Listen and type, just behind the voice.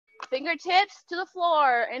fingertips to the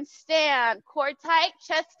floor and stand. Core tight,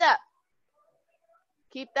 chest up.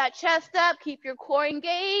 Keep that chest up, keep your core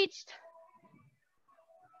engaged.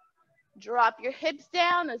 Drop your hips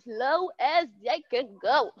down as low as they can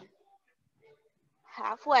go.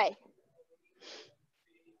 Halfway.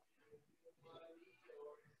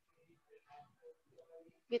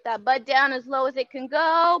 Get that butt down as low as it can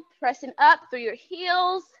go. Pressing up through your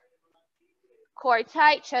heels. Core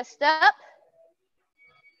tight, chest up.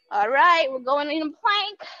 All right, we're going in a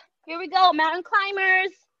plank. Here we go, mountain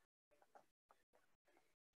climbers.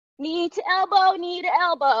 Knee to elbow, knee to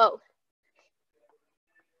elbow.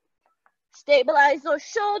 Stabilize those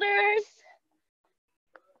shoulders.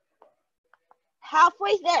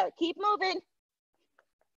 Halfway there, keep moving.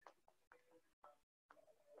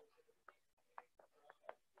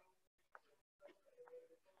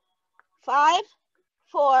 Five,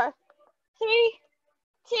 4, 3,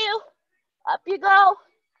 2, up you go.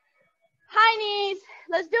 High knees,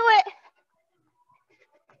 let's do it.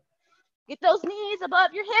 Get those knees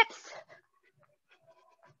above your hips.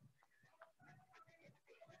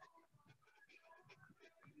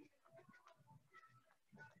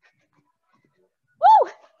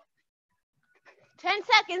 Woo! 10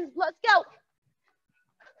 seconds, let's go.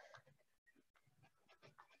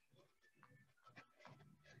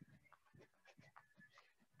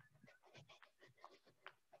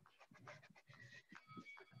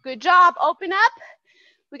 Good job, open up.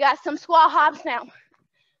 We got some squat hops now.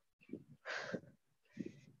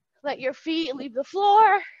 Let your feet leave the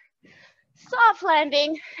floor. Soft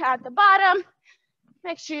landing at the bottom.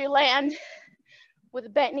 Make sure you land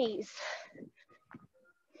with bent knees.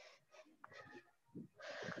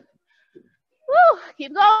 Woo,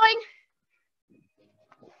 keep going.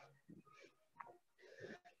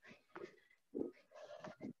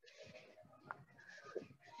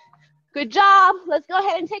 Good job. Let's go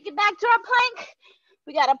ahead and take it back to our plank.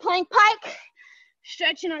 We got a plank pike.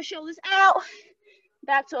 Stretching our shoulders out.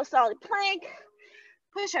 Back to a solid plank.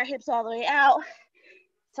 Push our hips all the way out.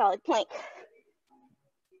 Solid plank.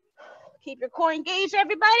 Keep your core engaged,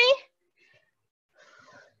 everybody.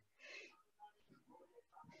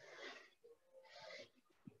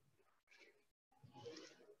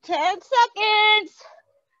 Ten seconds.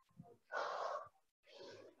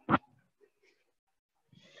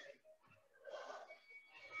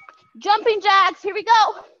 Jumping jacks, here we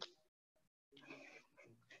go.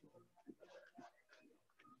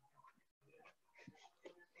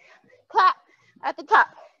 Clap at the top.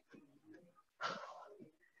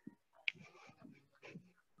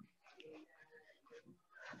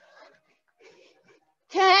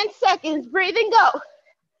 Ten seconds, breathe and go.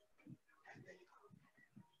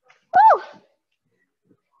 Woo!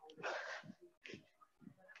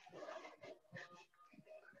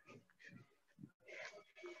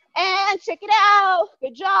 And check it out.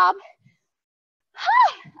 Good job.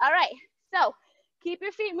 All right, so keep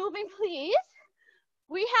your feet moving, please.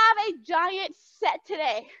 We have a giant set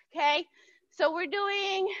today, okay? So we're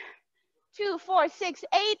doing 2, 4, 6,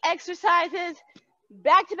 8 exercises,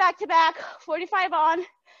 back to back to back, 45 on,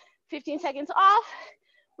 15 seconds off.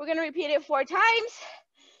 We're gonna repeat it 4 times.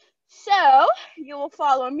 So you will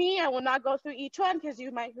follow me. I will not go through each one because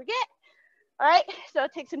you might forget. All right, so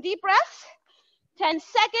take some deep breaths. 10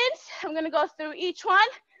 seconds, I'm gonna go through each one.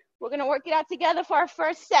 We're gonna work it out together for our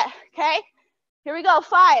first set, okay? Here we go,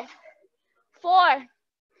 5, 4,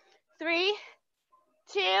 3,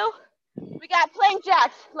 2, we got plank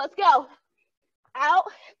jacks, let's go. Out,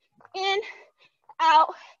 in,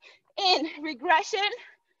 regression.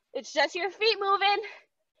 It's just your feet moving.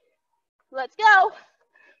 Let's go.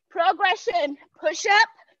 Progression, push up,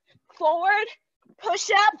 forward,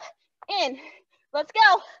 push up, in. Let's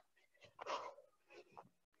go.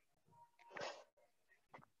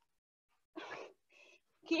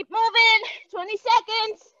 Keep moving, 20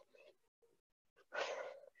 seconds.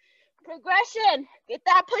 Progression, get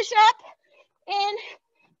that push up,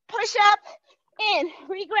 in,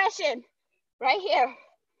 regression. Right here.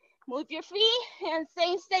 Move your feet and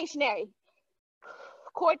stay stationary.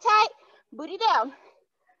 Core tight, booty down.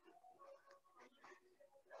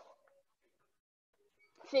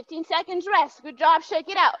 15 seconds rest. Good job, shake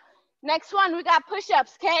it out. Next one, we got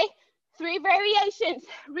push-ups, okay? 3 variations.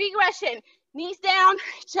 Regression, knees down,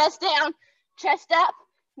 chest up,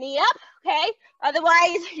 knee up, okay?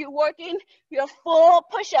 Otherwise, you're working your full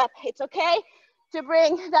push-up. It's okay to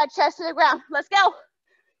bring that chest to the ground. Let's go.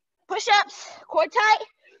 Push-ups, core tight.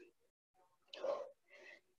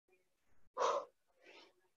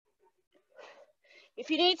 If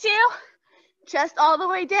you need to, chest all the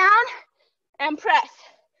way down and press.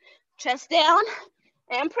 Chest down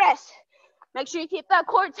and press. Make sure you keep that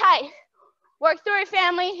core tight. Work through it,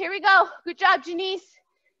 family. Here we go. Good job, Janice.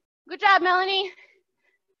 Good job, Melanie.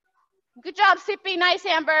 Good job, Sippy. Nice,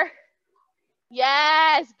 Amber.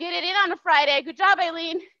 Yes, get it in on a Friday. Good job,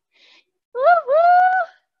 Aileen. Woo-hoo.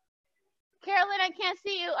 Carolyn, I can't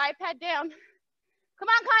see you. iPad down. Come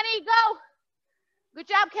on, Connie, go. Good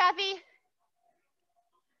job, Kathy.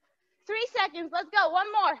 3 seconds. Let's go.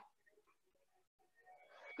 One more.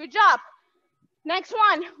 Good job. Next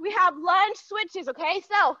one, we have lunge switches, okay?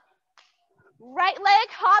 So right leg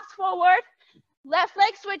hops forward, left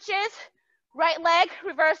leg switches, right leg,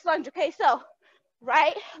 reverse lunge, okay? So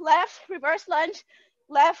right, left, reverse lunge,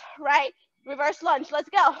 left, right, reverse lunge. Let's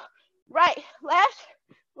go. Right, left,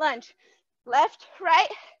 lunge, left, right,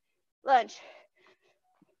 lunge.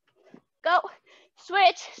 Go.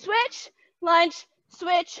 Switch, switch, lunge,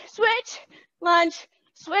 switch, switch, lunge,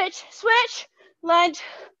 switch, switch, lunge.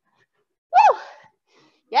 Woo!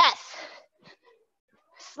 Yes.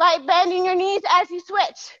 Slight bend in your knees as you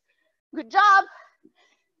switch. Good job.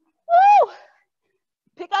 Woo!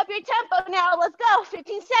 Pick up your tempo now. Let's go.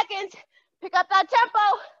 15 seconds. Pick up that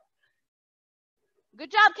tempo.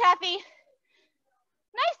 Good job, Kathy.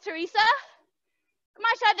 Nice, Teresa. Come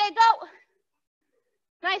on, Sade, go.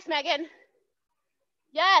 Nice, Megan.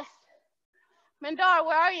 Yes. Mendora,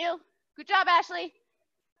 where are you? Good job, Ashley.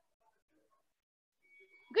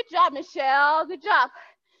 Good job, Michelle. Good job.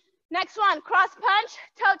 Next one, cross punch,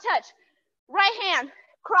 toe touch. Right hand,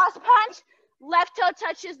 cross punch, left toe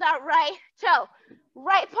touches that right toe.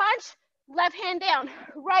 Right punch, left hand down.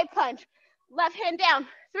 Right punch, left hand down.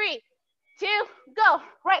 3, 2, go.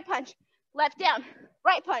 Right punch, left down.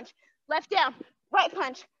 Right punch, left down. Right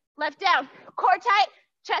punch, left down. Core tight,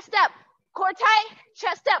 chest up. Core tight,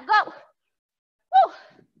 chest up, go. Woo.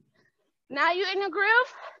 Now you're in a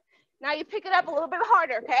groove. Now you pick it up a little bit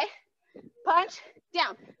harder, okay? Punch,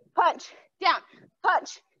 down, punch, down,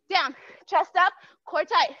 punch, down. Chest up, core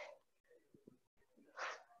tight.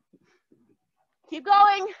 Keep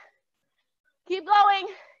going. Keep going.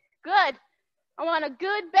 Good. I want a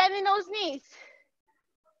good bend in those knees.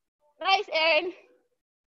 Nice, Erin.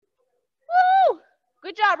 Woo!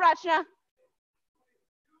 Good job, Rachna.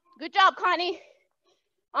 Good job, Connie.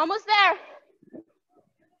 Almost there.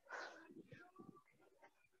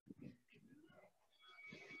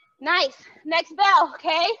 Nice. Next bell,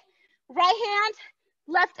 okay? Right hand,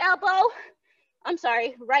 left elbow. I'm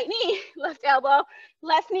sorry, right knee, left elbow,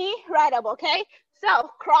 left knee, right elbow, okay? So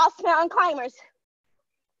cross mountain climbers.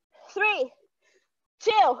 3,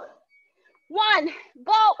 2, 1,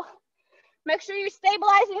 go. Make sure you're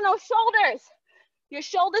stabilizing those shoulders. Your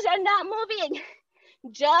shoulders are not moving,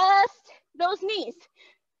 just those knees.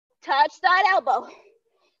 Touch that elbow.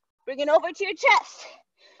 Bring it over to your chest.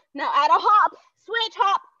 Now add a hop, switch,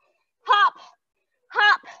 hop, hop,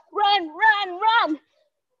 hop, run, run, run.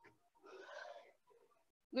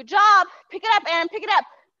 Good job. Pick it up, Aaron, pick it up.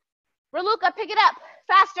 Raluca, pick it up,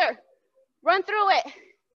 faster. Run through it.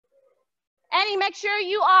 Annie, make sure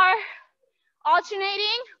you are alternating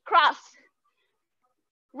cross.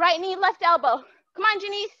 Right knee, left elbow. Come on,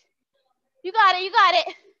 Janice. You got it, you got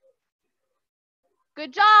it.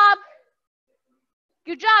 Good job.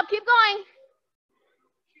 Good job, keep going.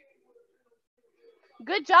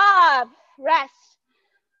 Good job, rest.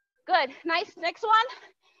 Good, nice, next one.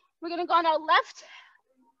 We're gonna go on our left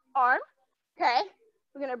arm, okay?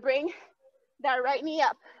 We're gonna bring that right knee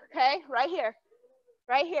up, okay? Right here,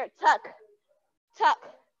 tuck, tuck.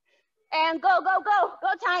 And go, go, go,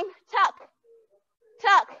 go time, tuck,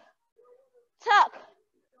 tuck, tuck,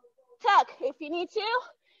 tuck. If you need to,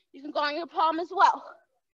 you can go on your palm as well,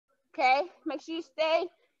 okay? Make sure you stay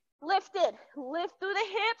lifted. Lift through the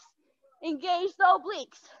hips, engage the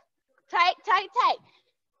obliques. Tight, tight, tight.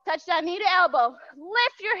 Touch that knee to elbow.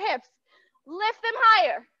 Lift your hips, lift them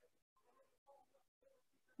higher.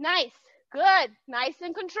 Nice, good, nice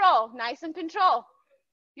and control, nice and control.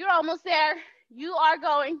 You're almost there, you are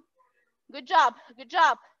going. Good job, good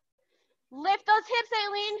job. Lift those hips,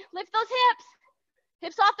 Aileen, lift those hips.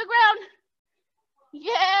 Hips off the ground.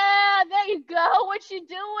 Yeah, there you go, what you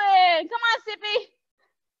doing? Come on, Sippy.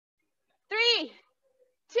 3,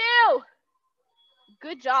 2.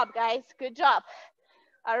 Good job, guys, good job.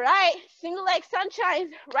 All right, single leg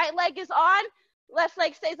sunshine. Right leg is on, left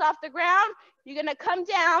leg stays off the ground. You're gonna come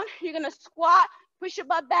down, you're gonna squat, push your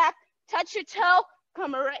butt back, touch your toe,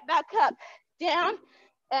 come right back up. Down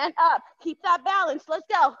and up. Keep that balance, let's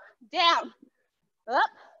go. Down, up,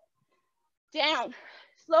 down.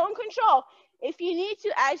 Slow and control. If you need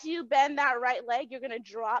to, as you bend that right leg, you're gonna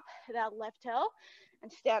drop that left toe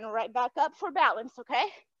and stand right back up for balance, okay?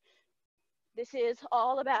 This is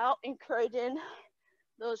all about encouraging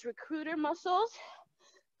those recruiter muscles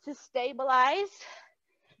to stabilize.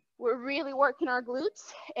 We're really working our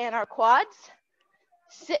glutes and our quads.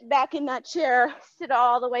 Sit back in that chair, sit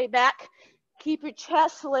all the way back. Keep your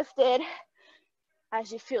chest lifted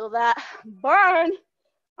as you feel that burn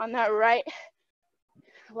on that right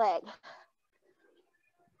leg.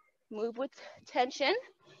 Move with tension,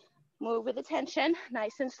 move with attention,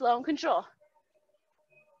 nice and slow and control.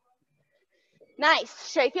 Nice,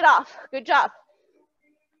 shake it off, good job.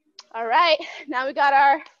 All right, now we got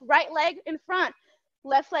our right leg in front.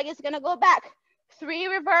 Left leg is gonna go back. 3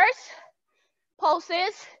 reverse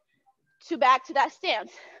pulses to back to that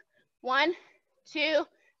stance. 1, 2,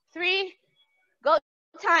 3, go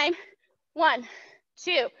time. 1,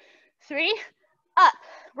 2, 3, up.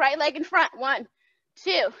 Right leg in front. 1,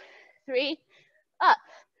 2, 3, up.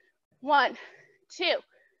 1, 2,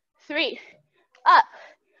 3, up.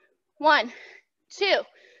 1, 2,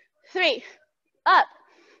 3, up.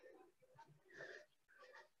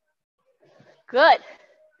 Good.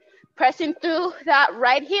 Pressing through that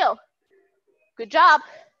right heel. Good job.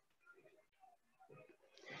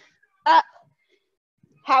 Up.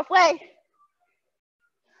 Halfway.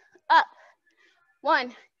 Up.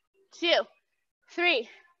 1, 2, 3,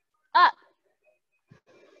 up.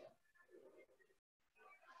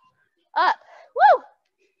 Up. Woo!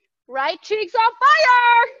 Right cheeks on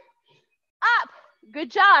fire. Up. Good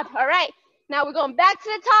job. All right. Now we're going back to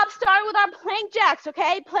the top, starting with our plank jacks,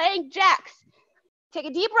 okay? Plank jacks. Take a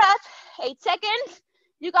deep breath. 8 seconds.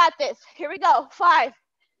 You got this. Here we go. 5,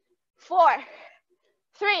 4,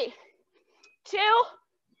 3, 2.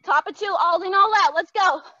 Top of 2. All in, all out. Let's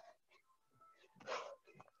go.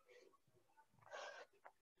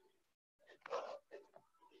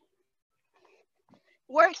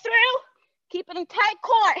 Work through. Keep it in tight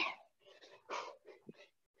core.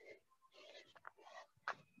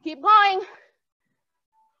 Keep going.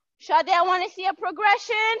 Sade, I want to see a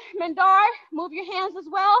progression. Mandar, move your hands as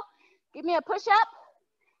well. Give me a push-up.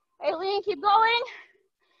 Aileen, keep going.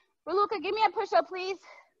 Raluca, give me a push-up, please.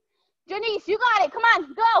 Janice, you got it. Come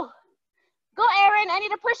on, go. Go, Aaron. I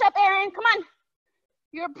need a push-up, Aaron. Come on.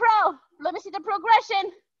 You're a pro. Let me see the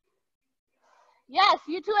progression. Yes,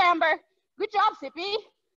 you too, Amber. Good job, Sippy.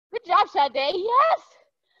 Good job, Sade. Yes.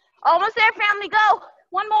 Almost there, family. Go.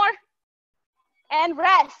 One more. And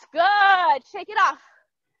rest. Good. Shake it off.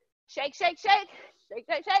 Shake, shake, shake. Shake,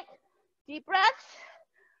 shake, shake. Deep breaths.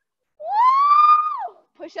 Woo!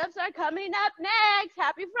 Push-ups are coming up next.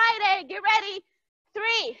 Happy Friday. Get ready.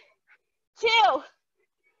 3, 2.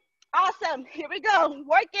 Awesome. Here we go.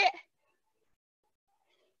 Work it.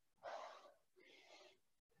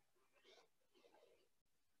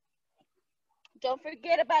 Don't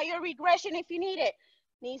forget about your regression if you need it.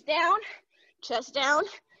 Knees down, chest up,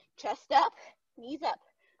 knees up.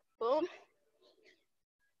 Boom.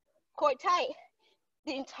 Core tight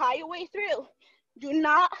the entire way through. Do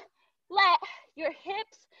not let your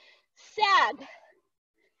hips sag.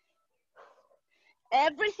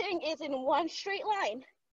 Everything is in one straight line.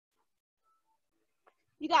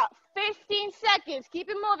 You got 15 seconds. Keep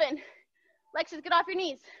it moving. Lexus, get off your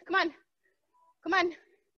knees. Come on. Come on.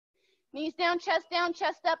 Knees down, chest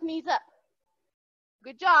up, knees up.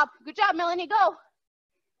 Good job. Good job, Melanie. Go.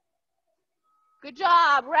 Good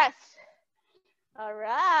job. Rest. All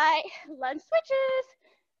right. Lunge switches.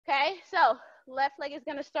 Okay, so left leg is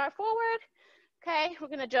going to start forward. Okay, we're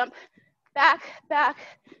going to jump back, back,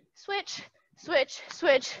 switch, switch,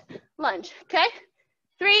 switch, lunge. Okay,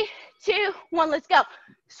 3, 2, 1, let's go.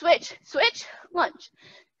 Switch, switch, lunge.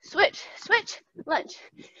 Switch, switch, lunge.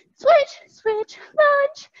 Switch, switch,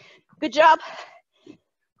 lunge. Good job.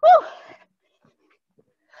 Woo.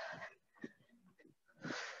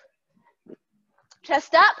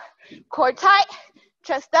 Chest up, core tight.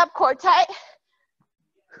 Chest up, core tight.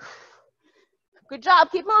 Good job.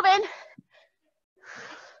 Keep moving.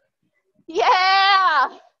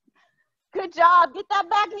 Yeah. Good job. Get that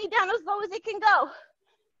back knee down as low as it can go.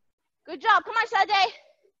 Good job. Come on, Sade.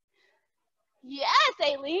 Yes,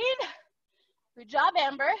 Aileen. Good job,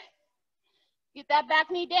 Amber. Get that back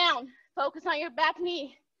knee down. Focus on your back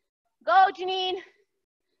knee. Go, Janine.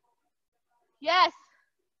 Yes.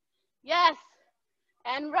 Yes.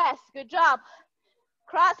 And rest. Good job.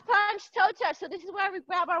 Cross punch, toe touch. So this is where we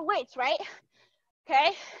grab our weights, right?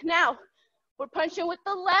 Okay. Now, we're punching with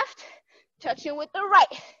the left, touching with the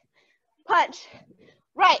right. Punch.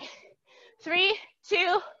 Right. 3,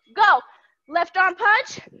 2, go. Left arm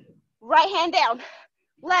punch. Right hand down.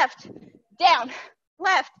 Left. Down.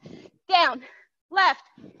 Left. Down. Left.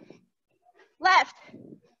 Left.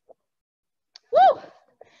 Woo!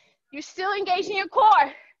 You're still engaging your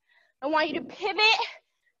core. I want you to pivot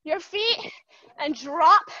your feet and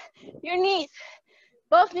drop your knees.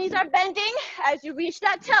 Both knees are bending as you reach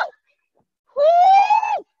that toe.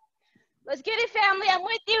 Woo! Let's get it, family. I'm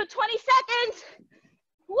with you. 20 seconds.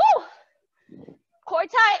 Woo! Core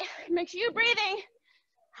tight. Make sure you're breathing.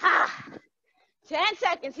 10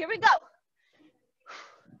 seconds. Here we go.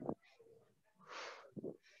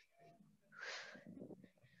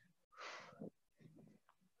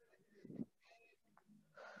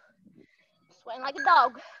 Sweating like a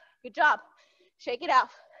dog. Good job. Shake it out.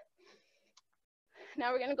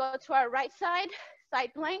 Now we're gonna go to our right side,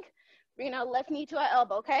 side plank. Bring our left knee to our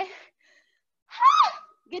elbow, okay?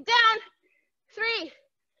 Get down. 3,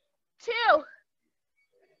 2.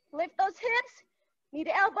 Lift those hips. Knee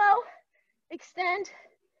to elbow. Extend.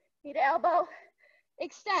 Knee to elbow.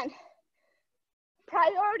 Extend.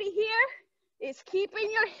 Priority here is keeping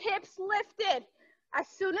your hips lifted. As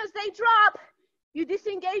soon as they drop, you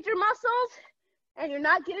disengage your muscles and you're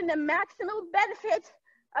not getting the maximum benefit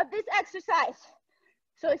of this exercise.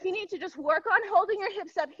 So if you need to just work on holding your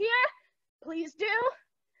hips up here, please do.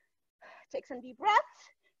 Take some deep breaths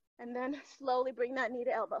and then slowly bring that knee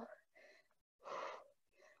to elbow.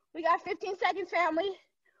 We got 15 seconds, family.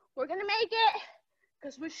 We're gonna make it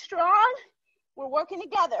because we're strong. We're working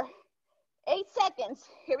together. 8 seconds.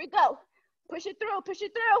 Here we go. Push it through, push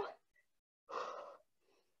it through.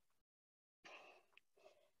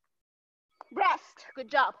 Rest. Good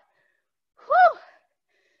job. Whew.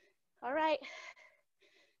 All right.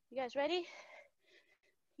 You guys ready?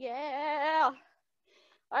 Yeah.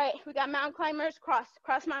 All right, we got mountain climbers, cross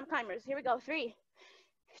mountain climbers. Here we go. 3,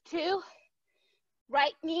 2,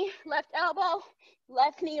 right knee, left elbow,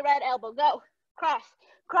 left knee, right elbow. Go. Cross,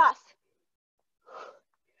 cross,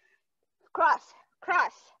 cross,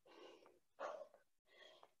 cross.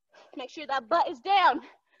 Make sure that butt is down.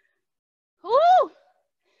 Woo!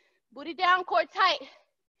 Booty down, core tight.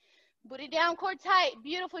 Booty down, core tight.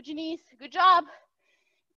 Beautiful, Janice. Good job.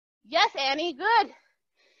 Yes, Annie. Good.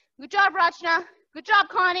 Good job, Rachna. Good job,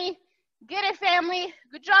 Connie. Get it, family.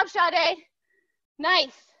 Good job, Sade.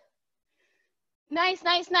 Nice. Nice,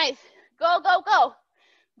 nice, nice. Go, go, go.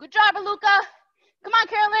 Good job, Aluka. Come on,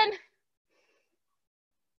 Carolyn.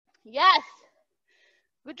 Yes.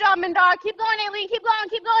 Good job, Mindar. Keep going, Aileen. Keep going,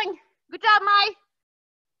 keep going. Good job, Mai.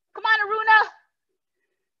 Come on, Aruna.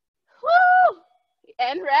 Woo!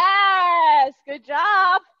 And rest. Good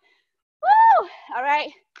job. Woo! All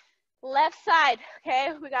right. Left side.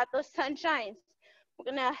 Okay, we got those sunshines. We're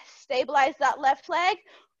gonna stabilize that left leg.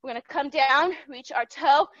 We're gonna come down, reach our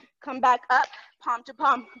toe, come back up, palm to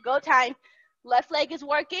palm. Go time. Left leg is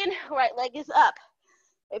working, right leg is up.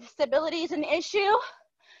 If stability is an issue,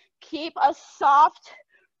 keep a soft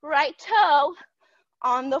right toe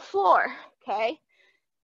on the floor, okay?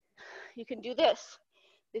 You can do this.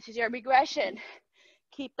 This is your regression.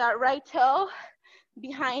 Keep that right toe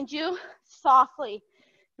behind you softly.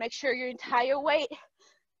 Make sure your entire weight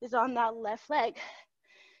is on that left leg.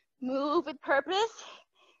 Move with purpose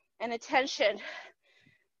and attention.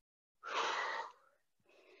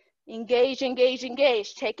 Engage, engage,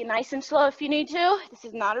 engage. Take it nice and slow if you need to. This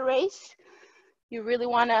is not a race. You really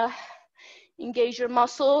want to engage your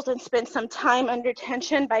muscles and spend some time under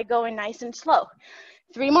tension by going nice and slow.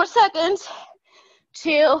 3 more seconds.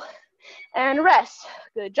 2, and rest.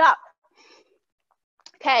 Good job.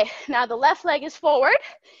 Okay, now the left leg is forward.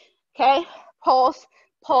 Okay, pulse,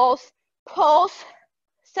 pulse, pulse,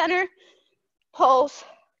 center, pulse,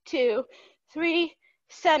 2, 3,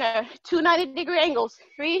 center. 2 90-degree angles.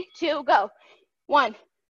 3, 2, go. 1,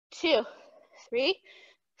 2, 3,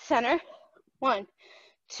 center. 1,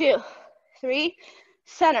 2, 3,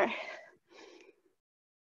 center.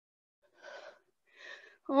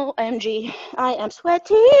 OMG, I am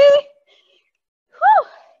sweaty. Whew.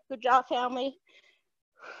 Good job, family.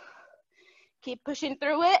 Keep pushing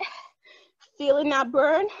through it. Feeling that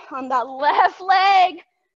burn on that left leg.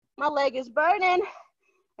 My leg is burning,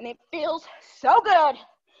 and it feels so good.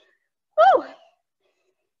 Woo.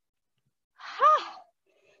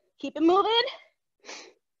 Keep it moving.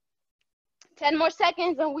 10 more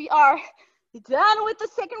seconds, and we are done with the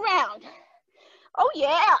second round. Oh,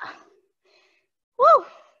 yeah. Woo.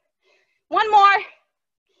 1 more.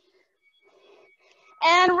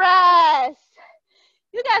 And rest.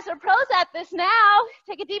 You guys are pros at this now.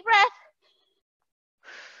 Take a deep breath.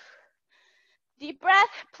 Deep breath.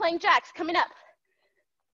 Plank jacks coming up.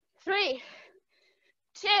 3,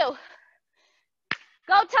 2.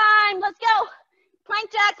 Go time. Let's go.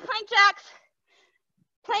 Plank jacks, plank jacks.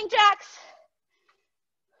 Plank jacks.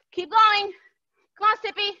 Keep going. Come on,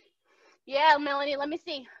 Sippy. Yeah, Melanie, let me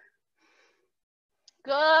see.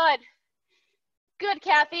 Good. Good,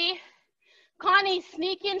 Kathy. Connie,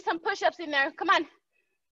 sneak in some push-ups in there. Come on.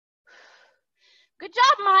 Good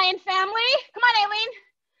job, Mayan family. Come on, Aileen.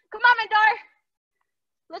 Come on, Mandar.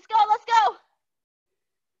 Let's go, let's go.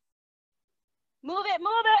 Move it,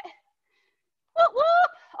 move it. Whoop,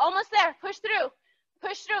 whoop. Almost there. Push through.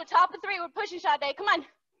 Push through. Top of 3. We're pushing, Sade. Come on.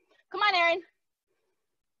 Come on, Aaron.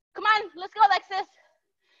 Come on. Let's go, Alexis.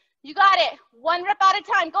 You got it. 1 rep at a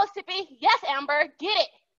time. Go, Sippy. Yes, Amber. Get it.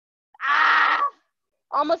 Ah.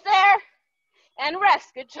 Almost there. And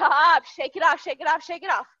rest. Good job. Shake it off, shake it off, shake it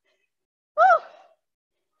off. Woo.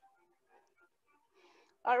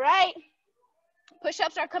 All right.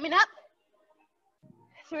 Push-ups are coming up.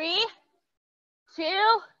 3,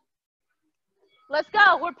 2. Let's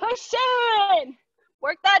go. We're pushing.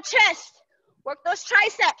 Work that chest. Work those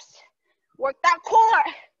triceps. Work that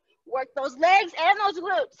core. Work those legs and those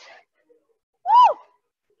glutes. Woo!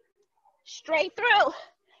 Straight through.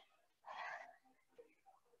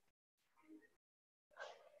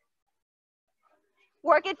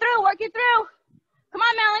 Work it through, work it through. Come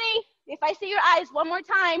on, Melanie. If I see your eyes one more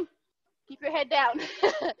time, keep your head down.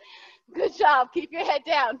 Good job, keep your head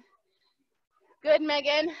down. Good,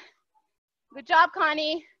 Megan. Good job,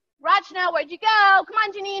 Connie. Rachna, where'd you go? Come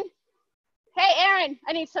on, Janine. Hey, Aaron,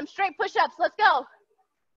 I need some straight push-ups. Let's go.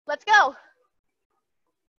 Let's go.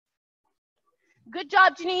 Good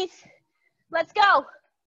job, Janice. Let's go.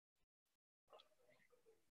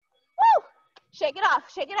 Woo! Shake it off,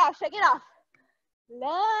 shake it off, shake it off.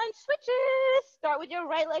 Lunge switches. Start with your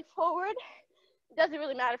right leg forward. It doesn't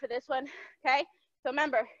really matter for this one, okay? So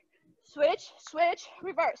remember, switch, switch,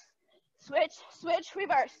 reverse. Switch, switch,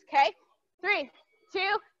 reverse, okay? 3,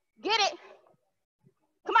 2, get it.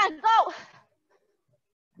 Come on, go.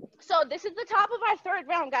 So this is the top of our 3rd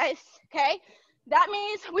round, guys, okay? That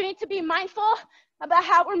means we need to be mindful about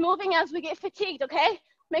how we're moving as we get fatigued, okay?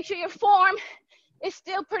 Make sure your form is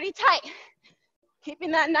still pretty tight.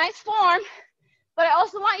 Keeping that nice form, but I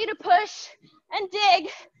also want you to push and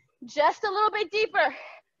dig just a little bit deeper.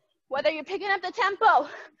 Whether you're picking up the tempo,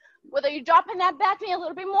 whether you're dropping that back knee a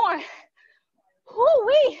little bit more.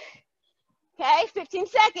 Woo-wee. Okay, 15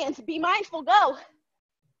 seconds, be mindful, go.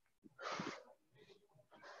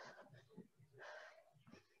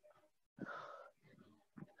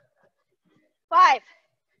 Five.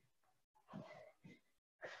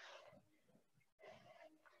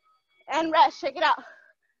 And rest, shake it out.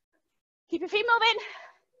 Keep your feet moving.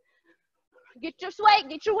 Get your weight,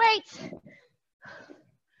 get your weights.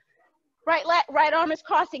 Right arm is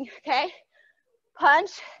crossing, okay?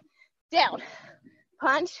 Punch, down.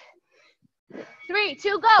 Punch. 3,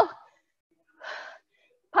 2, go.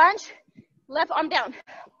 Punch, left arm down.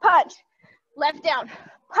 Punch, left down.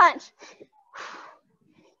 Punch.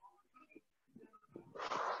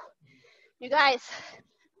 You guys,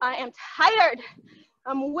 I am tired.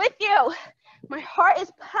 I'm with you. My heart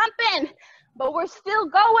is pumping, but we're still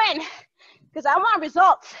going because I want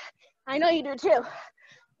results. I know you do too.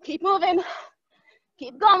 Keep moving,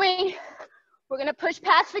 keep going. We're gonna push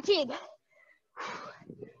past fatigue. Woo!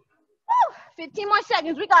 15 more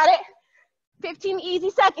seconds, we got it. 15 easy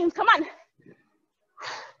seconds, come on.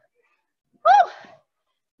 Woo!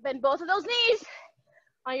 Bend both of those knees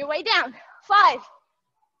on your way down. 5.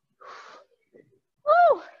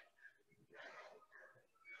 Woo!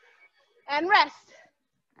 And rest.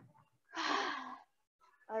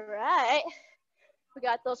 All right. We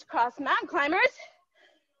got those cross mountain climbers.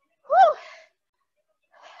 Woo!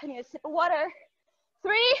 I need a sip of water.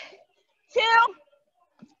 3, 2.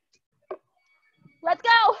 Let's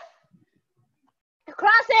go.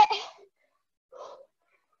 Cross it.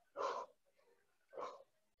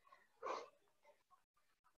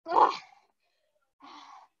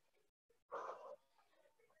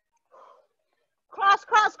 Cross,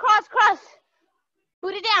 cross, cross, cross.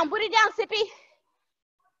 Boot it down, Sippy.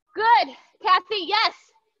 Good, Kathy, yes.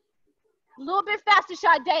 A little bit faster,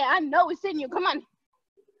 Sade. I know it's in you, come on.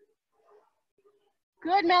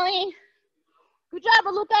 Good, Melanie. Good job,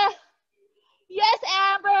 Aluka. Yes,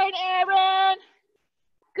 Amber and Aaron.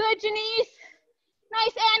 Good, Janice.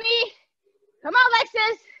 Nice, Annie. Come on,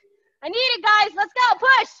 Lexus. I need it, guys. Let's go,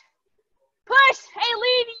 push. Push,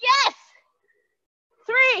 Aileen, yes.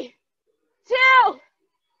 3, 2.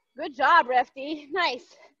 Good job, Refty.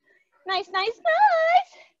 Nice. Nice, nice,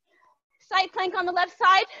 nice. Side plank on the left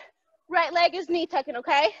side. Right leg is knee tucking,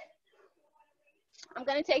 okay? I'm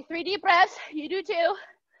gonna take 3 deep breaths. You do too.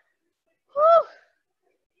 Whew.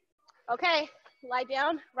 Okay, lie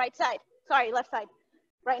down, right side. Sorry, left side.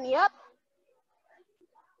 Right knee up.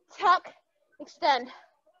 Tuck, extend.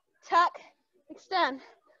 Tuck, extend.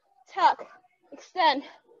 Tuck, extend.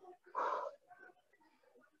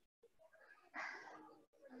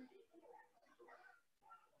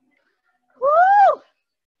 Woo!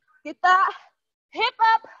 Get that hip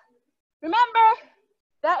up. Remember,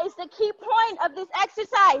 that is the key point of this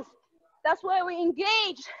exercise. That's where we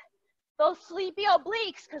engage those sleepy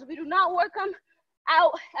obliques because we do not work them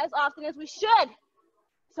out as often as we should.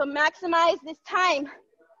 So maximize this time.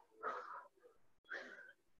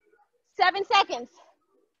 7 seconds.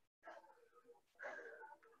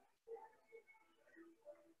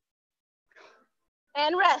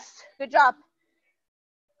 And rest. Good job.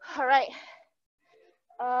 All right.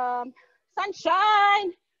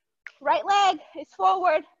 Sunshine. Right leg is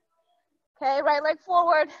forward. Okay, right leg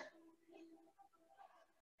forward.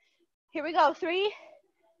 Here we go. 3,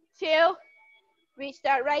 2, reach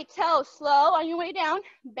that right toe. Slow on your way down.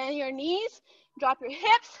 Bend your knees. Drop your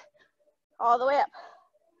hips all the way up.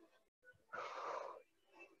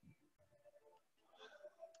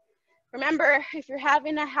 Remember, if you're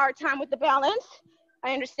having a hard time with the balance,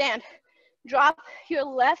 I understand. Drop your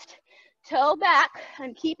left toe back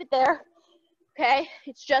and keep it there. Okay,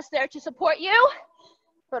 it's just there to support you,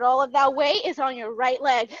 but all of that weight is on your right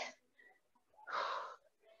leg.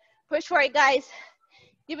 Push for it, guys.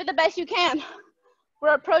 Give it the best you can.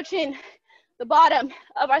 We're approaching the bottom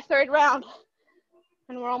of our 3rd round,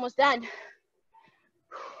 and we're almost done.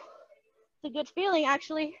 It's a good feeling,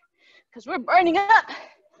 actually, because we're burning up.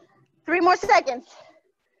 3 more seconds.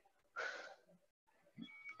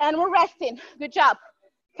 And we're resting. Good job.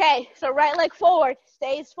 Okay, so right leg forward,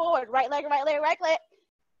 stays forward. Right leg, right leg, right leg.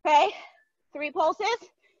 Okay, 3 pulses.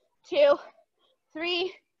 2,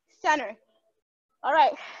 3, center. All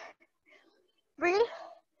right. 3,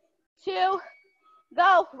 2,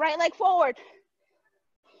 go. Right leg forward.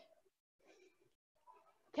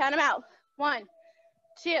 Count them out. 1,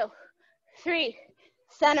 2, 3,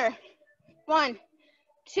 center. 1,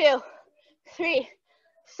 2, 3,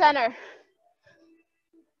 center.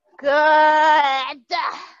 Good.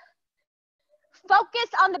 Focus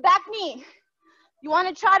on the back knee. You want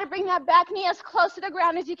to try to bring that back knee as close to the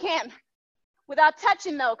ground as you can without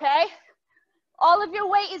touching though, okay? All of your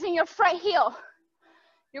weight is in your front heel.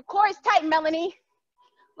 Your core is tight, Melanie.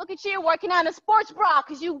 Look at you working on a sports bra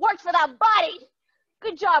because you worked for that body.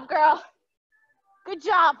 Good job, girl. Good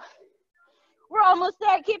job. We're almost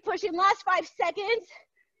there. Keep pushing. Last 5 seconds.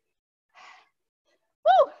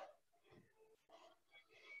 Woo!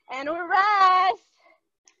 And we rest.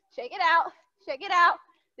 Shake it out. Shake it out.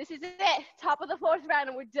 This is it. Top of the 4th round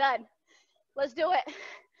and we're done. Let's do it.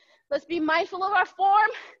 Let's be mindful of our form,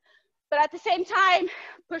 but at the same time,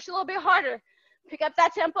 push a little bit harder. Pick up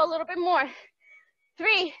that tempo a little bit more.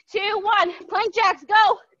 3, 2, 1. Plank jacks,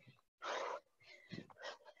 go.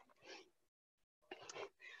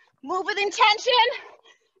 Move with intention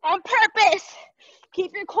and purpose.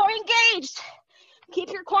 Keep your core engaged.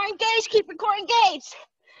 Keep your core engaged. Keep your core engaged.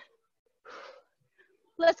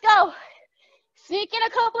 Let's go. Sneak in a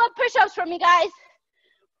couple of push-ups for me, guys.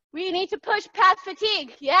 We need to push past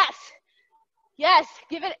fatigue. Yes. Yes.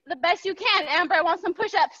 Give it the best you can. Amber, I want some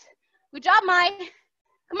push-ups. Good job, Mai.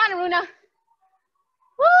 Come on, Aruna.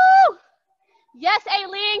 Woo! Yes,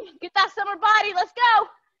 Aileen. Get that summer body. Let's go.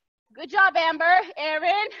 Good job, Amber.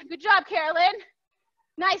 Erin. Good job, Carolyn.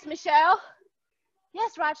 Nice, Michelle.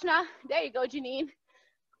 Yes, Rachna. There you go, Janine.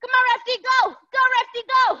 Come on, Refty. Go. Go, Refty.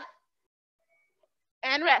 Go.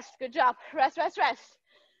 And rest. Good job. Rest, rest, rest.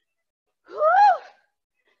 Woo!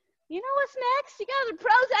 You know what's next? You guys are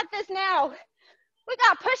pros at this now. We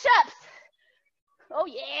got push-ups. Oh,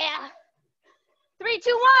 yeah. 3,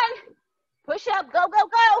 2, 1. Push up. Go, go,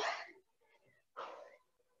 go.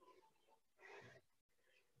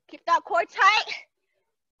 Keep that core tight.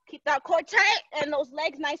 Keep that core tight and those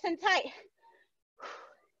legs nice and tight.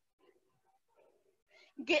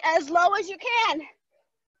 Get as low as you can.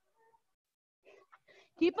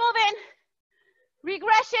 Keep moving.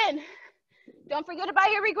 Regression. Don't forget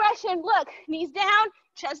about your regression. Look, knees down,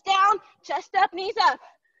 chest up, knees up.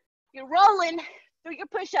 You're rolling through your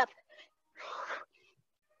push-up.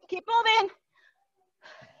 Keep moving.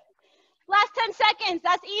 Last 10 seconds.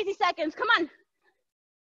 That's easy seconds. Come on.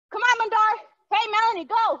 Come on, Mandar. Hey, Melanie,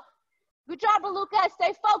 go. Good job, Luca.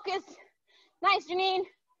 Stay focused. Nice, Janine.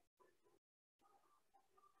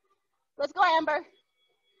 Let's go, Amber.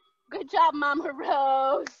 Good job, Mama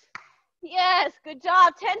Rose. Yes, good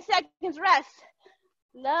job. 10 seconds rest.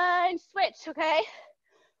 Lunge switch, okay?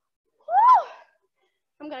 Woo!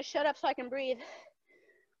 I'm going to shut up so I can breathe.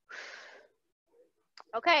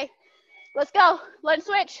 Okay, let's go. Lunge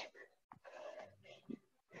switch.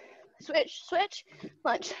 Switch, switch,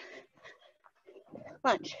 lunge.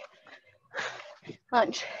 Lunge.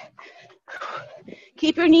 Lunge.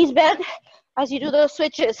 Keep your knees bent as you do those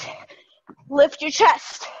switches. Lift your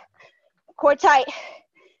chest. Core tight.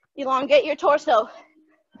 Elongate your torso.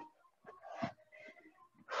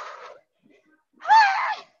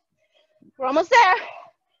 We're almost there.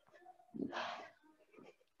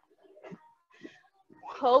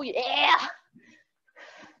 Oh yeah.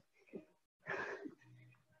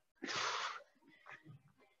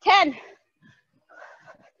 10,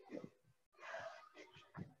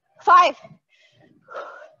 5,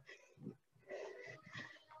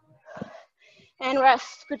 and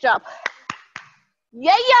rest. Good job.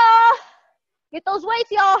 Yeah, yeah. Get those weights,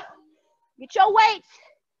 y'all. Get your weights.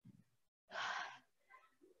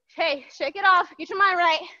 Hey, shake it off. Get your mind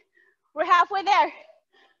right. We're halfway there.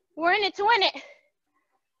 We're in it to win it.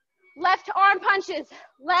 Left arm punches.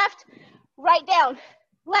 Left, right, down.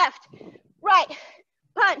 Left, right,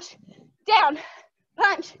 punch, down,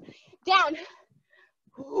 punch, down.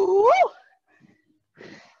 Woo!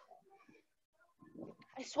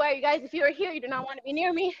 I swear, you guys, if you are here, you do not want to be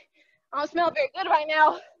near me. I don't smell very good right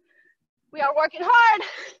now. We are working hard.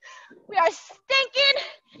 We are stinking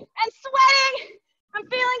and sweating. I'm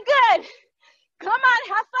feeling good. Come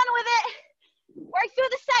on, have fun with it. Work through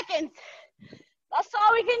the seconds. That's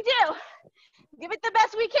all we can do. Give it the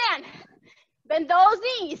best we can. Bend those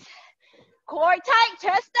knees. Core tight,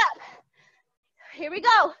 chest up. Here we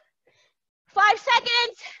go. 5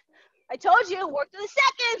 seconds. I told you, work through the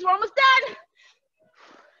seconds. We're almost done.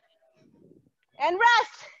 And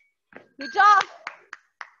rest. Good job.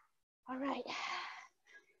 All right.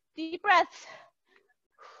 Deep breaths.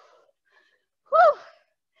 Whew.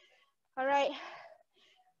 All right.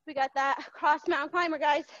 We got that cross mountain climber,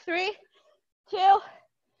 guys. 3, 2,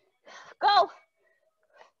 go.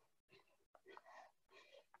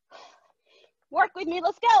 Work with me.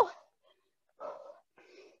 Let's go.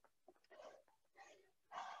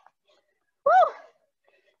 Woo.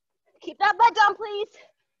 Keep that butt down, please.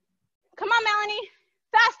 Come on, Melanie.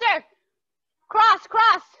 Faster. Cross,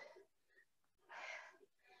 cross.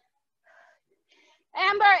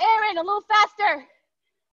 Amber, Aaron, a little faster.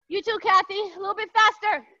 You too, Kathy, a little bit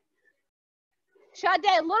faster. Sade,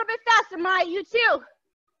 a little bit faster, Maya, you too.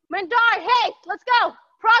 Mandar, hey, let's go.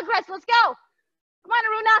 Progress, let's go. Come on,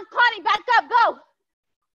 Aruna, Connie, back up, go.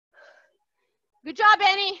 Good job,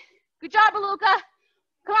 Annie. Good job, Aluka.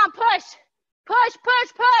 Come on, push. Push,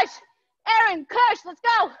 push, push. Aaron, push, let's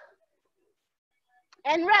go.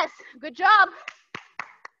 And rest, good job.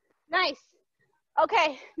 Nice.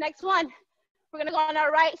 Okay, next one. We're gonna go on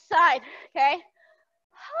our right side, okay?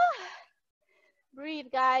 Breathe,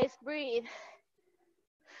 guys, breathe.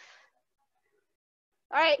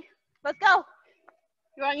 All right, let's go.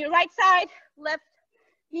 You're on your right side, left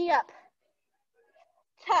knee up.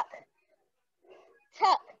 Tuck,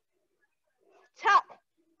 tuck, tuck,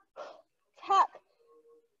 tuck,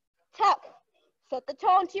 tuck. Set the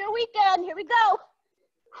tone to your weekend. Here we go.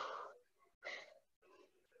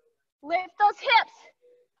 Lift those hips.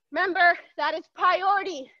 Remember, that is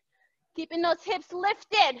priority. Keeping those hips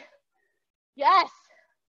lifted. Yes.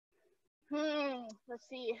 Let's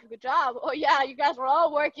see. Good job. Oh, yeah, you guys were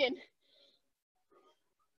all working.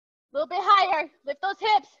 A little bit higher. Lift those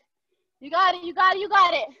hips. You got it, you got it, you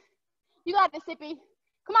got it. You got this, Sippy.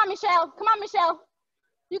 Come on, Michelle. Come on, Michelle.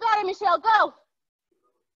 You got it, Michelle. Go.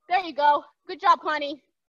 There you go. Good job, honey.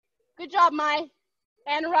 Good job, Mai.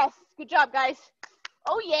 And rest. Good job, guys.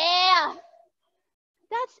 Oh, yeah.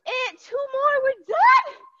 That's it. 2 more. We're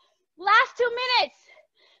done. Last 2 minutes.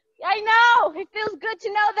 I know. It feels good to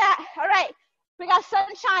know that. All right. We got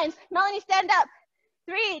sunshines. Melanie, stand up.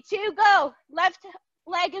 3, 2, go. Left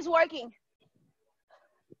leg is working.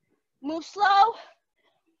 Move slow.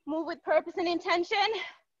 Move with purpose and intention.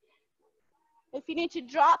 If you need to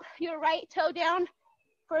drop your right toe down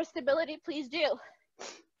for stability, please do.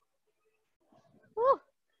 Woo.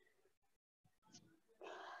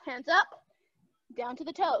 Hands up, down to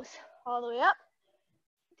the toes. All the way up,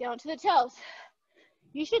 down to the toes.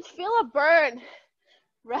 You should feel a burn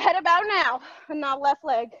right about now on that left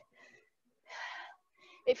leg.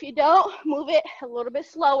 If you don't, move it a little bit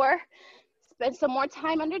slower. Spend some more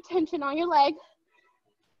time under tension on your leg.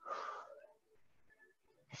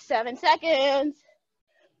 7 seconds.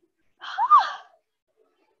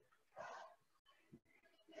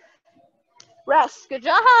 Rest. Good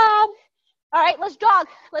job. All right, let's jog.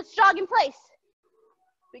 Let's jog in place.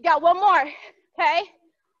 We got 1 more, okay?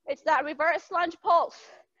 It's that reverse lunge pulse.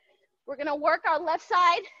 We're gonna work our left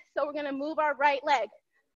side, so we're gonna move our right leg.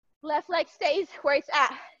 Left leg stays where it's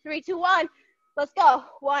at. 3, 2, 1. Let's go.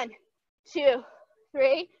 1, 2,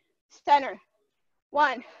 3, center.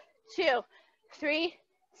 1, 2, 3,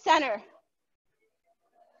 center.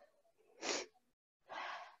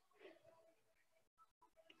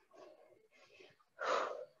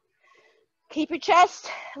 Keep your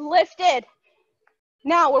chest lifted.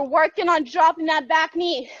 Now we're working on dropping that back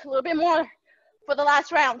knee a little bit more for the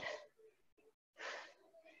last round.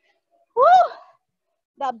 Woo!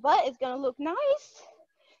 That butt is gonna look nice.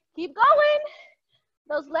 Keep going.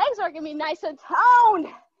 Those legs are gonna be nice and toned.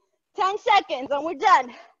 10 seconds and we're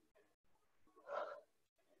done.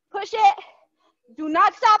 Push it. Do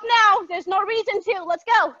not stop now. There's no reason to. Let's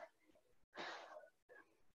go.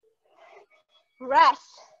 Rest.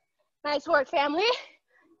 Nice work, family.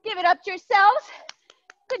 Give it up to yourselves.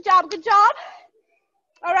 Good job, good job.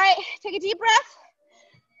 All right, take a deep breath.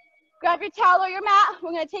 Grab your towel or your mat.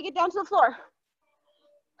 We're gonna take it down to the floor.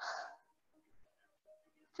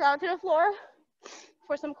 Down to the floor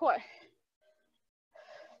for some core.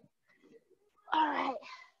 All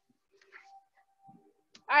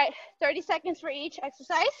right, 30 seconds for each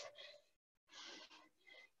exercise.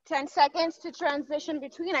 10 seconds to transition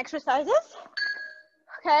between exercises.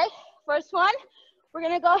 Okay, first one, we're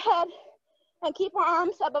gonna go ahead and keep our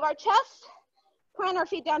arms above our chest, plant our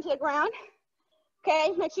feet down to the ground.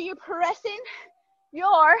 Okay, make sure you're pressing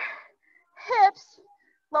your hips,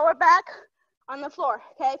 lower back on the floor.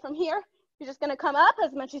 Okay, from here, you're just gonna come up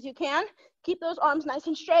as much as you can. Keep those arms nice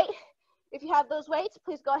and straight. If you have those weights,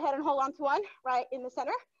 please go ahead and hold on to one right in the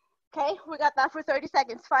center. Okay, we got that for 30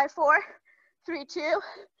 seconds. 5, 4, 3, 2,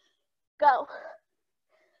 go.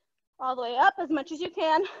 All the way up as much as you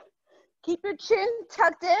can. Keep your chin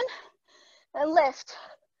tucked in and lift.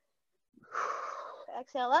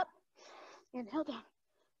 Exhale up, inhale down.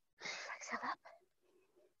 Exhale up,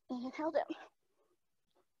 inhale down.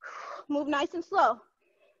 Move nice and slow.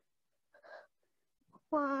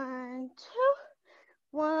 1,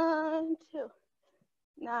 2, 1, 2.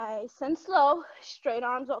 Nice and slow, straight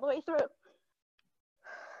arms all the way through.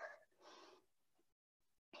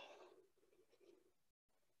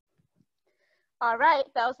 All right,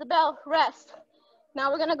 that was the bell, rest.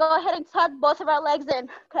 Now we're gonna go ahead and tuck both of our legs in.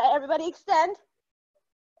 Okay, everybody extend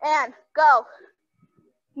and go.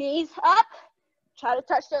 Knees up, try to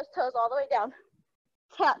touch those toes all the way down.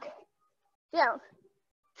 Tuck, down,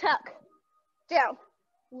 tuck, down,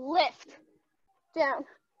 lift, down,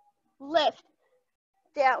 lift,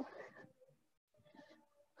 down.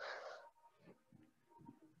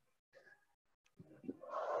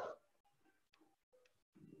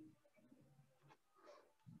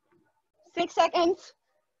 Six seconds.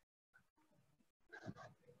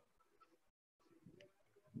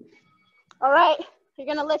 All right, you're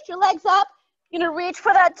gonna lift your legs up. You're gonna reach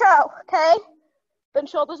for that toe, okay? Then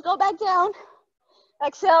shoulders go back down.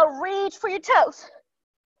 Exhale, reach for your toes.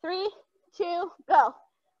 3, 2, go.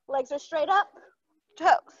 Legs are straight up,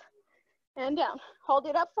 toes, and down. Hold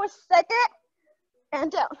it up for a second,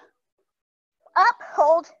 and down. Up,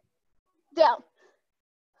 hold, down.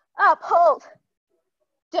 Up, hold,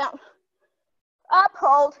 down. Up,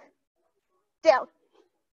 hold, down.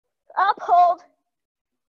 Up, hold,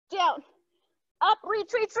 down. Up,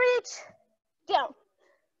 reach, reach, reach, down.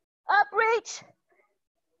 Up, reach,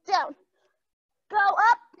 down. Go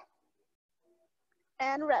up,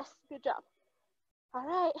 and rest. Good job. All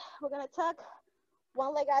right, we're gonna tuck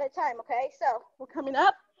one leg at a time, okay? So we're coming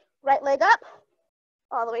up, right leg up,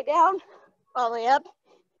 all the way down, all the way up,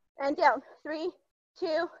 and down. 3,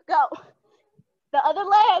 2, go. The other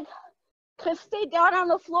leg could stay down on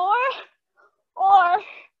the floor or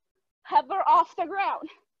hover off the ground.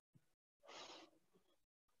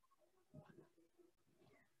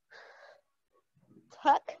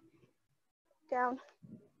 Tuck, down,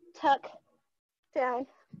 tuck, down,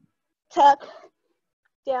 tuck,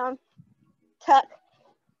 down, tuck.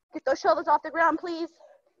 Get those shoulders off the ground, please.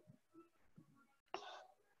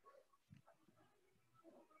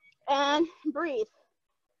 And breathe.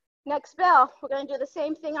 Next bell, we're gonna do the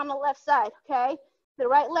same thing on the left side, okay? The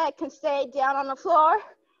right leg can stay down on the floor,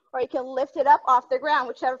 or you can lift it up off the ground,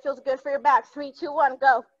 whichever feels good for your back. 3, 2, 1,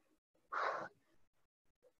 go.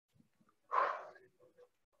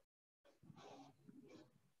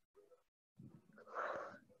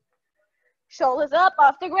 Shoulders up,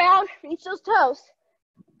 off the ground, reach those toes.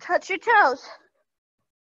 Touch your toes.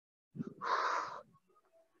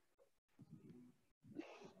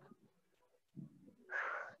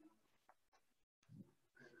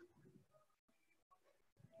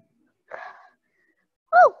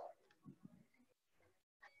 Woo.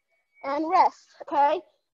 And rest, okay?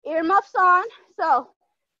 Earmuffs on, so,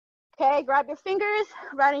 okay, grab your fingers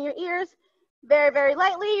right in your ears, very, very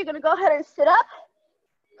lightly. You're gonna go ahead and sit up,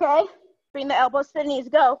 okay? Bring the elbows to the knees,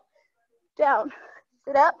 go. Down,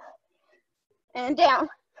 sit up, and down.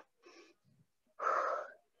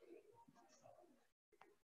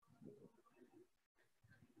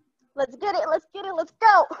 Let's get it, let's get it, let's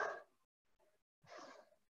go.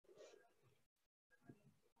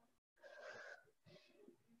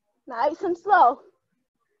 Nice and slow.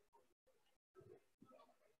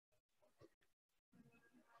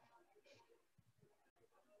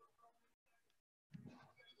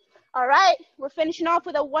 All right, we're finishing off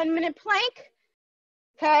with a 1-minute plank.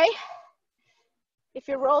 Okay. If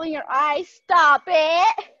you're rolling your eyes, stop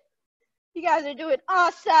it. You guys are doing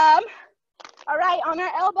awesome. All right, on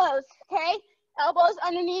our elbows, okay? Elbows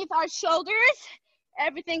underneath our shoulders.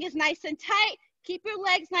 Everything is nice and tight. Keep your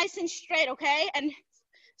legs nice and straight, okay? And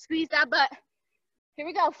squeeze that butt. Here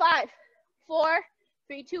we go, 5, 4,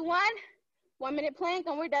 3, 2, 1. 1-minute plank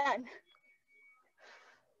and we're done.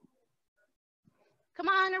 Come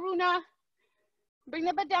on, Aruna. Bring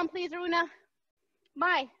the butt down, please, Aruna.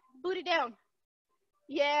 My, booty down.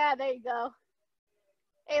 Yeah, there you go.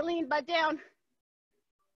 Aileen, butt down.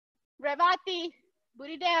 Revati,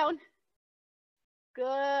 booty down.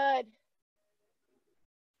 Good.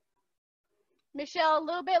 Michelle, a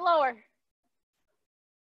little bit lower.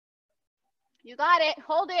 You got it.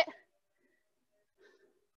 Hold it.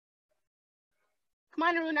 Come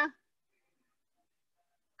on, Aruna.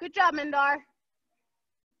 Good job, Mandar.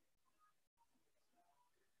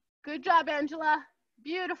 Good job, Angela.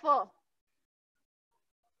 Beautiful.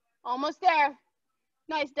 Almost there.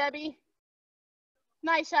 Nice, Debbie.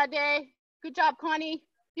 Nice, Sade. Good job, Connie.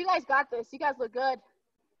 You guys got this. You guys look good.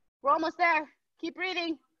 We're almost there. Keep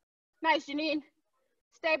breathing. Nice, Janine.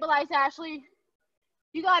 Stabilize, Ashley.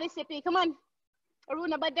 You got it, Sippy. Come on.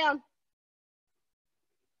 Aruna, butt down.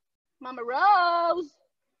 Mama Rose.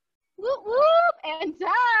 Whoop, whoop, and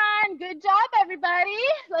done. Good job, everybody.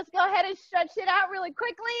 Let's go ahead and stretch it out really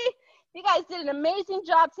quickly. You guys did an amazing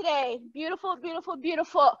job today. Beautiful, beautiful,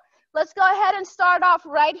 beautiful. Let's go ahead and start off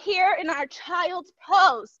right here in our child's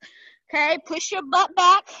pose. Okay, push your butt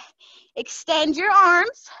back, extend your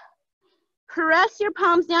arms, press your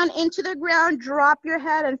palms down into the ground, drop your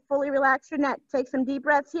head and fully relax your neck. Take some deep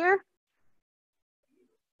breaths here.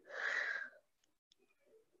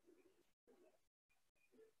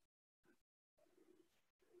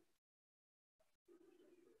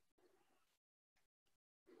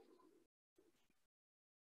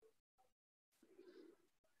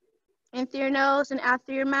 In through your nose and out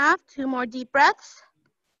through your mouth. 2 more deep breaths.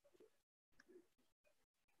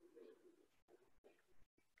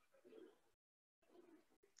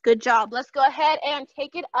 Good job. Let's go ahead and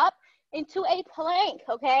take it up into a plank,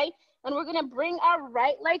 okay? And we're gonna bring our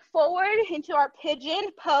right leg forward into our pigeon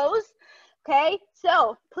pose, okay?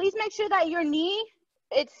 So please make sure that your knee,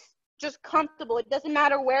 it's just comfortable. It doesn't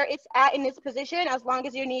matter where it's at in this position, as long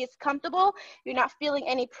as your knee is comfortable, you're not feeling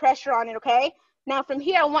any pressure on it, okay? Now from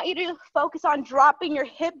here, I want you to focus on dropping your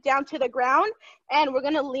hip down to the ground, and we're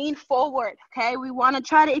gonna lean forward, okay? We wanna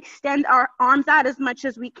try to extend our arms out as much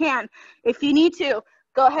as we can. If you need to,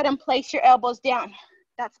 go ahead and place your elbows down.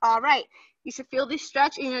 That's all right. You should feel this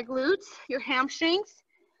stretch in your glutes, your hamstrings.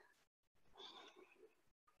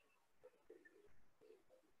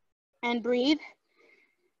 And breathe.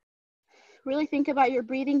 Really think about your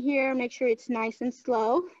breathing here. Make sure it's nice and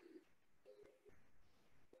slow.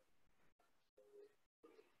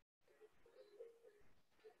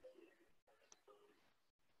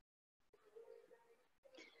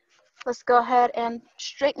 Let's go ahead and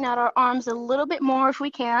straighten out our arms a little bit more if we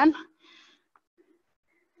can.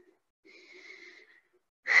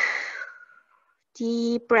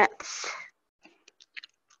 Deep breaths.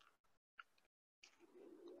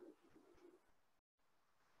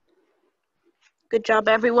 Good job,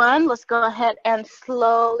 everyone. Let's go ahead and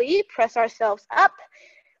slowly press ourselves up.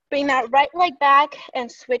 Bring that right leg back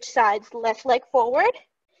and switch sides. Left leg forward.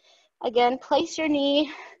 Again, place your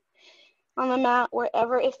knee on the mat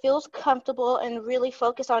wherever it feels comfortable and really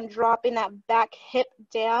focus on dropping that back hip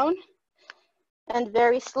down. And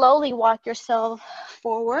very slowly walk yourself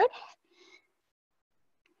forward.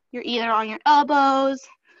 You're either on your elbows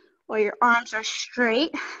or your arms are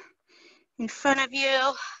straight in front of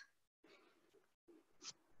you.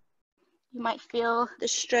 You might feel the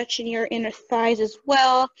stretch in your inner thighs as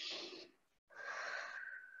well.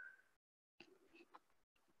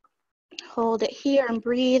 Hold it here and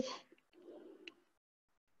breathe.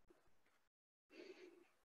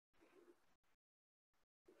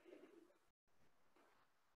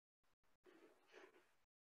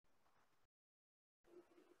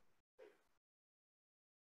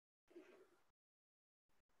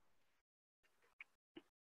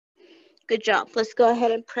 Good job. Let's go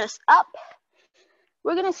ahead and press up.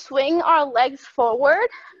 We're going to swing our legs forward.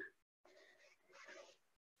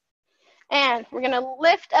 And we're going to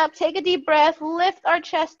lift up, take a deep breath, lift our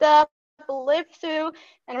chest up, lift through,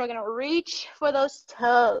 and we're going to reach for those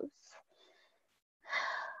toes.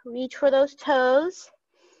 Reach for those toes.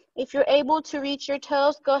 If you're able to reach your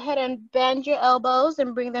toes, go ahead and bend your elbows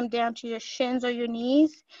and bring them down to your shins or your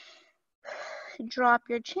knees. Drop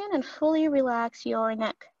your chin and fully relax your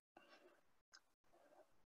neck.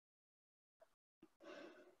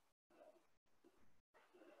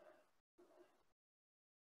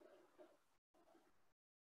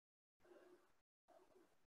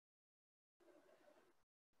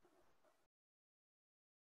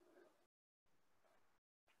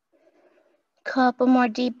 Couple more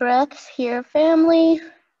deep breaths here, family.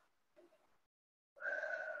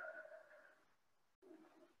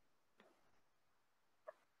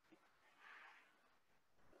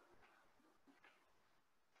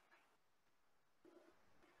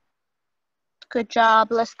 Good job.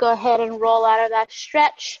 Let's go ahead and roll out of that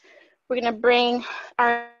stretch. We're going to bring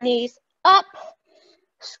our knees up,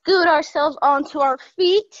 scoot ourselves onto our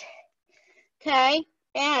feet. Okay,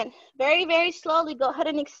 and very, very slowly go ahead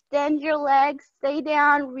and extend your legs. Stay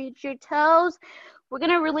down, reach your toes. We're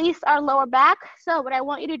going to release our lower back. So what I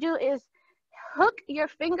want you to do is hook your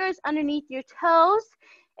fingers underneath your toes.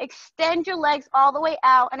 Extend your legs all the way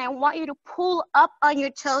out, and I want you to pull up on your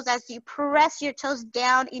toes as you press your toes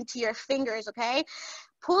down into your fingers, okay?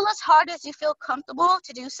 Pull as hard as you feel comfortable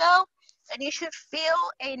to do so, and you should feel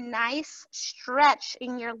a nice stretch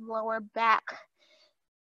in your lower back.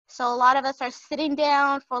 So a lot of us are sitting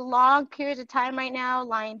down for long periods of time right now,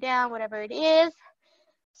 lying down, whatever it is.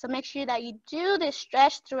 So make sure that you do this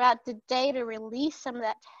stretch throughout the day to release some of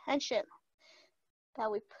that tension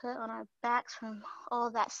that we put on our backs from all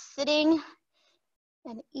of that sitting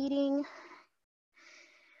and eating.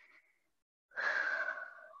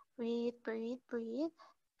 Breathe, breathe, breathe.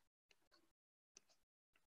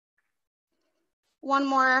 One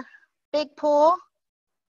more big pull.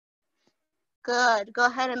 Good. Go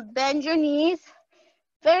ahead and bend your knees.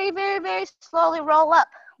 Very, very, very slowly roll up.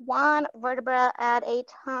 One vertebra at a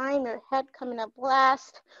time. Your head coming up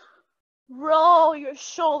last. Roll your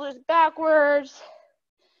shoulders backwards.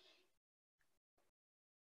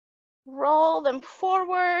 Roll them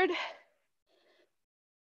forward.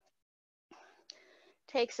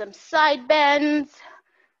 Take some side bends.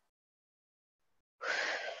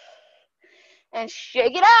 And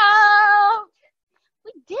shake it out.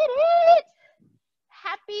 We did it.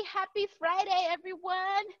 Happy, happy Friday,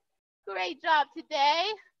 everyone. Great job today.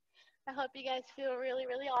 I hope you guys feel really,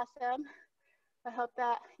 really awesome. I hope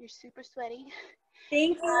that you're super sweaty.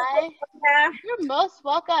 Thank you. You're most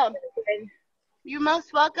welcome. You're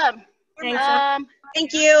most welcome. Thanks.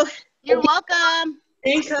 Thank you. You're welcome.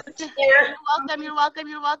 Thanks. You're welcome. You're welcome.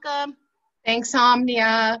 You're welcome. Thanks,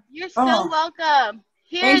 Omnia. You're so welcome.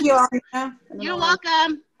 Thank you, Omnia. You're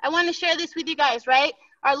welcome. I want to share this with you guys, right?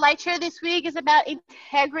 Our light share this week is about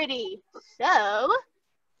integrity. So,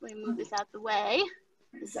 let me move this out the way.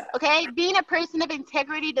 Okay, being a person of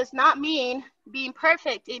integrity does not mean being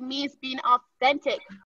perfect. It means being authentic.